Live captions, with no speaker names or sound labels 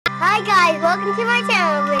Hi guys, welcome to my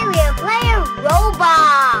channel. We are playing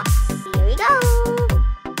Roblox. Here we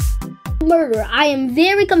go. Murder. I am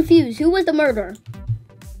very confused. Who was the murderer?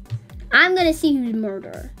 I'm gonna see who's the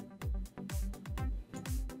murderer.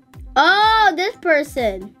 Oh, this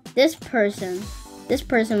person. This person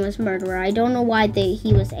was murderer. I don't know why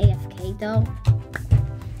he was AFK though.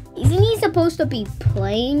 Isn't he supposed to be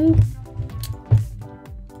playing?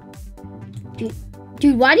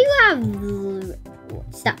 Dude, why do you have...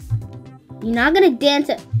 Stop. You're not gonna dance.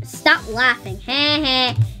 Stop laughing.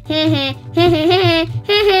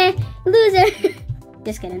 Loser.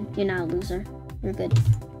 Just kidding. You're not a loser. You're good.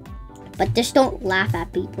 But just don't laugh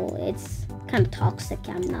at people. It's kind of toxic.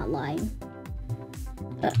 I'm not lying.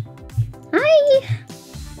 Hi.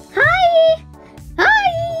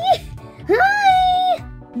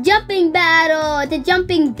 Jumping battle. The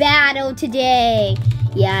jumping battle today.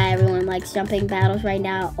 Yeah, everyone likes jumping battles right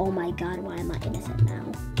now. Oh my god, why am I innocent now?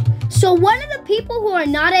 So one of the people who are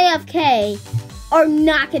not AFK are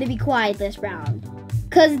not going to be quiet this round.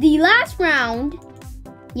 Because the last round,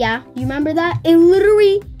 yeah, you remember that? It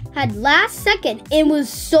literally had last second. It was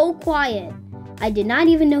so quiet. I did not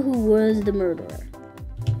even know who was the murderer.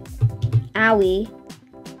 Owie.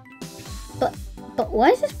 But why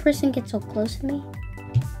does this person get so close to me?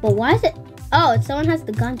 But why is it? Oh, if someone has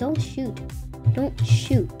the gun, don't shoot. Don't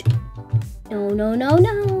shoot. No.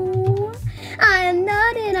 I'm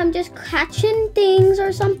not in. I'm just catching things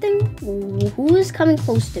or something. Who is coming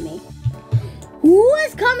close to me? Who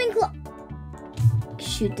is coming close?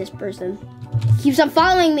 Shoot this person. He keeps on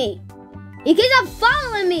following me. He keeps on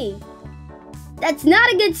following me. That's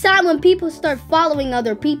not a good sign when people start following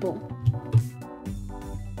other people.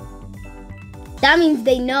 That means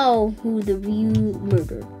they know who the real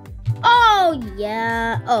murderer. Oh,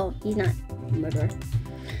 yeah. Oh, he's not a murderer.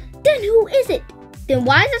 Then who is it? Then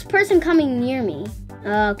why is this person coming near me?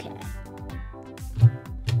 Okay.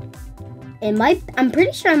 I'm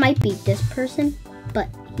pretty sure I might beat this person, but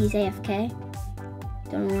he's AFK.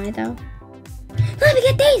 Don't know why though. Let me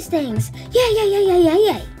get these things.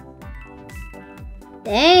 Yay.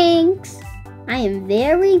 Thanks. I am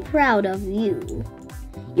very proud of you.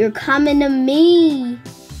 You're coming to me.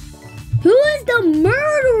 Who is the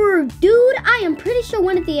murderer, dude? I am pretty sure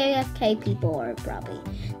one of the AFK people are probably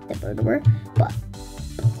the murderer.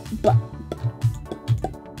 But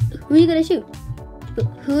who are you gonna shoot?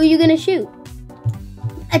 Who are you gonna shoot?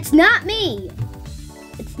 It's not me.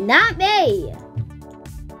 It's not me.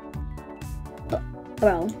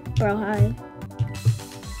 Bro, hi.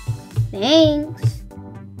 Thanks.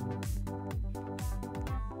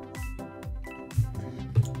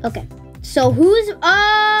 Okay. So who's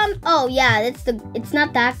oh yeah, it's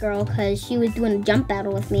not that girl because she was doing a jump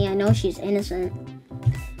battle with me. I know she's innocent.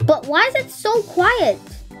 But why is it so quiet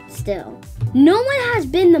still? No one has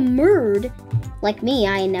been the murdered like me.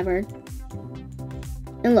 I never.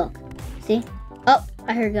 And look, see? Oh,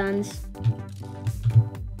 I heard guns.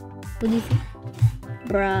 What do you think?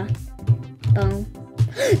 Bruh. Boom.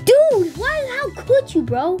 Dude, how could you,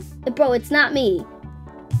 bro? Bro, it's not me.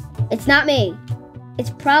 It's not me. It's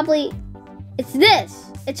probably, it's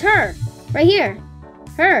this. It's her, right here.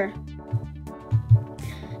 Her.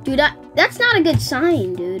 Dude, that's not a good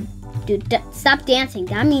sign, dude. Dude, stop dancing.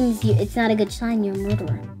 That means it's not a good sign you're a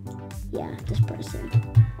murderer. Yeah, this person.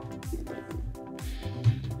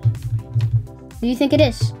 Who do you think it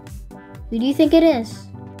is? Who do you think it is?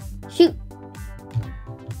 Shoot.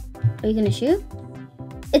 Are you gonna shoot?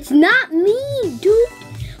 It's not me, dude.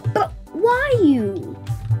 But why you?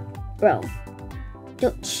 Bro,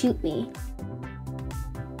 don't shoot me.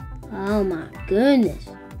 Oh my goodness.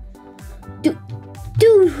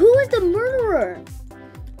 Dude, who is the murderer?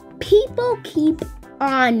 People keep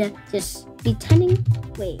on just pretending.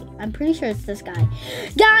 Wait, I'm pretty sure it's this guy.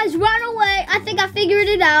 Guys, run away. I think I figured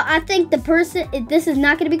it out. I think the person, this is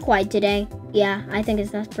not going to be quiet today. Yeah, I think it's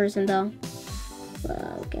that person though.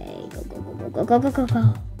 Okay, go.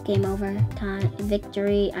 Game over. Time.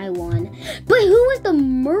 Victory. I won. But who was the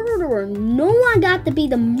murderer? No one got to be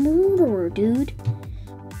the murderer, dude.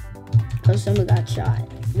 Because someone got shot.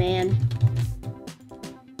 Man.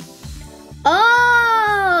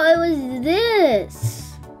 Oh, it was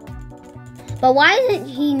this. But why isn't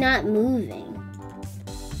he not moving?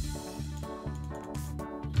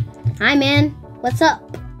 Hi, man. What's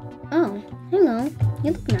up? Oh, hello.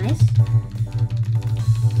 You look nice.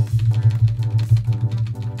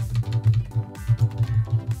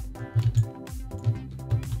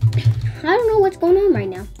 I don't know what's going on right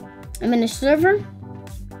now. I'm in a server.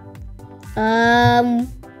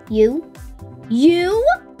 You?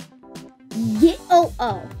 Yeah,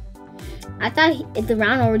 oh. I thought the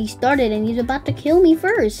round already started and he's about to kill me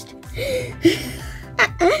first.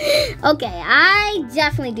 Okay, I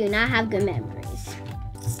definitely do not have good memories.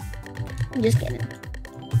 I'm just kidding.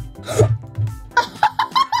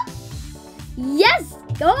 Yes,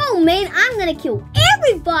 go, man. I'm gonna kill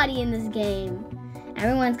everybody in this game.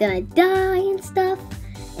 Everyone's gonna die and stuff.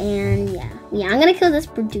 And yeah, I'm gonna kill this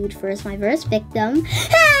dude first, my first victim.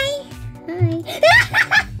 Hi.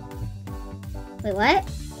 Wait, what?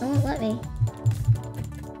 It won't let me.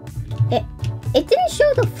 It didn't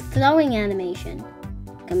show the throwing animation.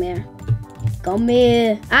 Come here. Come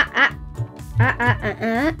here.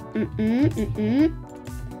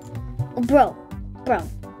 Bro.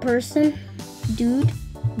 Person. Dude.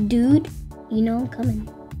 You know I'm coming.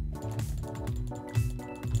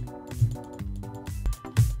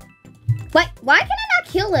 Why can I not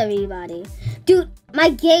kill everybody? Dude, my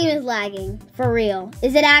game is lagging. For real.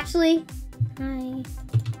 Is it actually? Hi.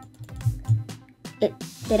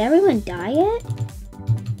 Did everyone die yet?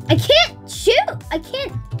 I can't shoot. I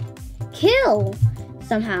can't kill.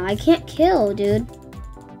 Somehow. I can't kill, dude.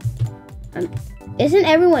 Isn't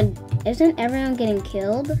everyone getting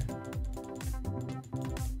killed?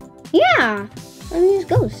 Yeah. Let me use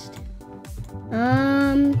ghost.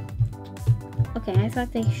 Okay, I thought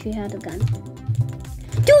she had a gun.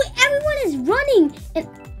 Dude, everyone is running! And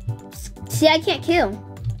see, I can't kill.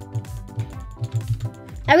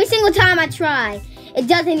 Every single time I try, it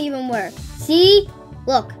doesn't even work. See?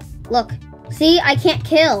 Look. See, I can't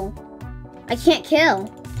kill.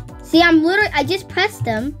 See, I just pressed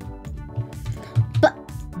them. But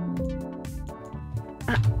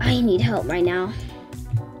I need help right now.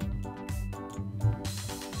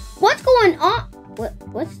 What's going on?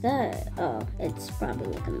 What's that? Oh, it's probably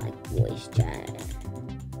looking like voice chat.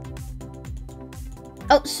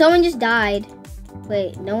 Oh, someone just died.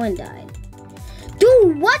 Wait, no one died.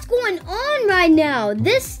 Dude, what's going on right now?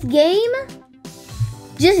 This game?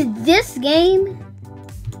 Just this game?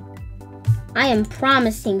 I am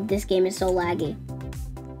promising this game is so laggy.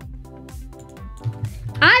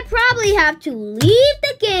 I probably have to leave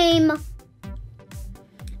the game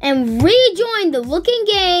and rejoin the looking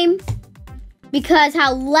game because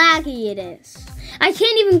how laggy it is. I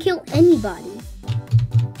can't even kill anybody.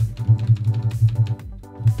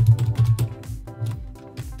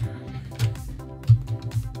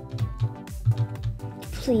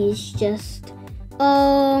 Please just,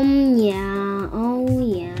 oh yeah.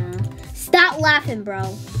 Stop laughing,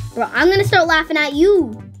 bro. Bro, I'm gonna start laughing at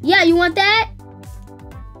you. Yeah, you want that?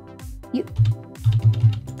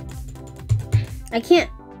 I can't.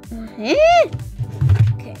 Okay,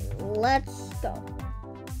 let's go.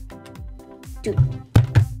 Dude.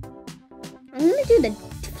 I'm gonna do the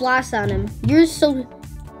floss on him. You're so...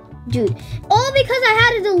 Dude. All because I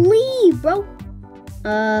had to leave, bro.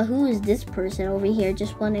 Who is this person over here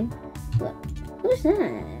just running? What? Who's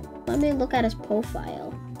that? Let me look at his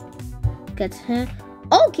profile. Gets him.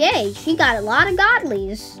 Okay, she got a lot of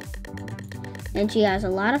godlies. And she has a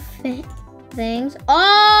lot of things.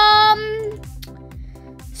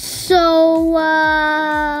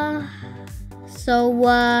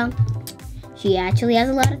 She actually has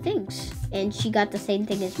a lot of things. And she got the same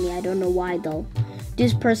thing as me. I don't know why, though.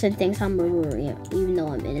 This person thinks I'm a murderer, even though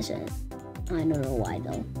I'm innocent. I don't know why,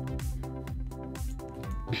 though.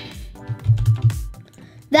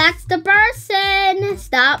 That's the person.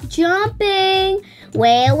 Stop jumping.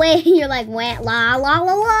 Wait. You're like, wait, la.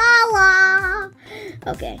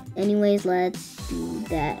 Okay, anyways, let's do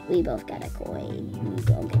that. We both got a coin.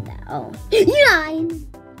 Go get that. Oh, 9.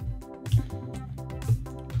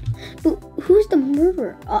 But who's the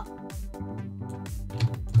murderer?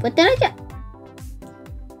 What did I get?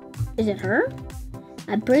 Is it her?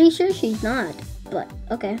 I'm pretty sure she's not, but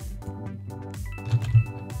okay.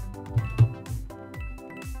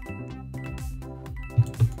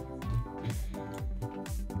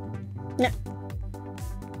 No.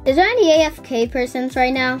 Is there any AFK persons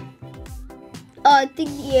right now? I think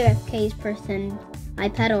the AFK person,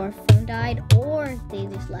 iPad or phone died, or they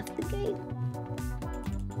just left the game.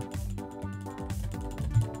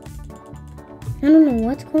 I don't know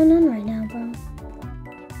what's going on right now, bro.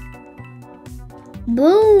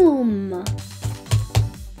 Boom!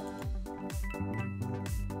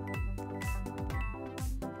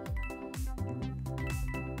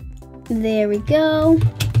 There we go.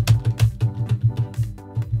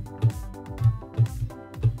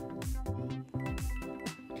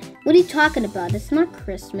 What are you talking about? It's not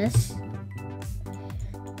Christmas.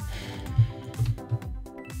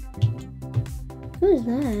 Who is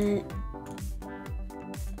that?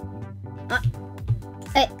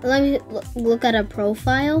 Hey, let me look at her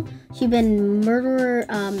profile. She's been murderer.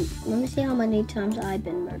 Let me see how many times I've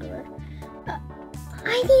been murderer.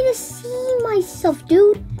 I need to see myself,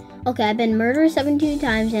 dude. Okay, I've been murderer 17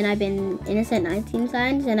 times, and I've been innocent 19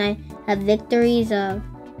 times, and I have victories of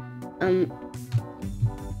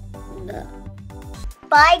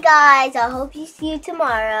Bye guys, I hope you see you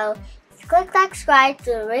tomorrow. Click that subscribe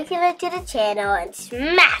to the regular to the channel and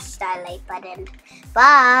smash that like button.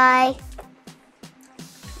 Bye.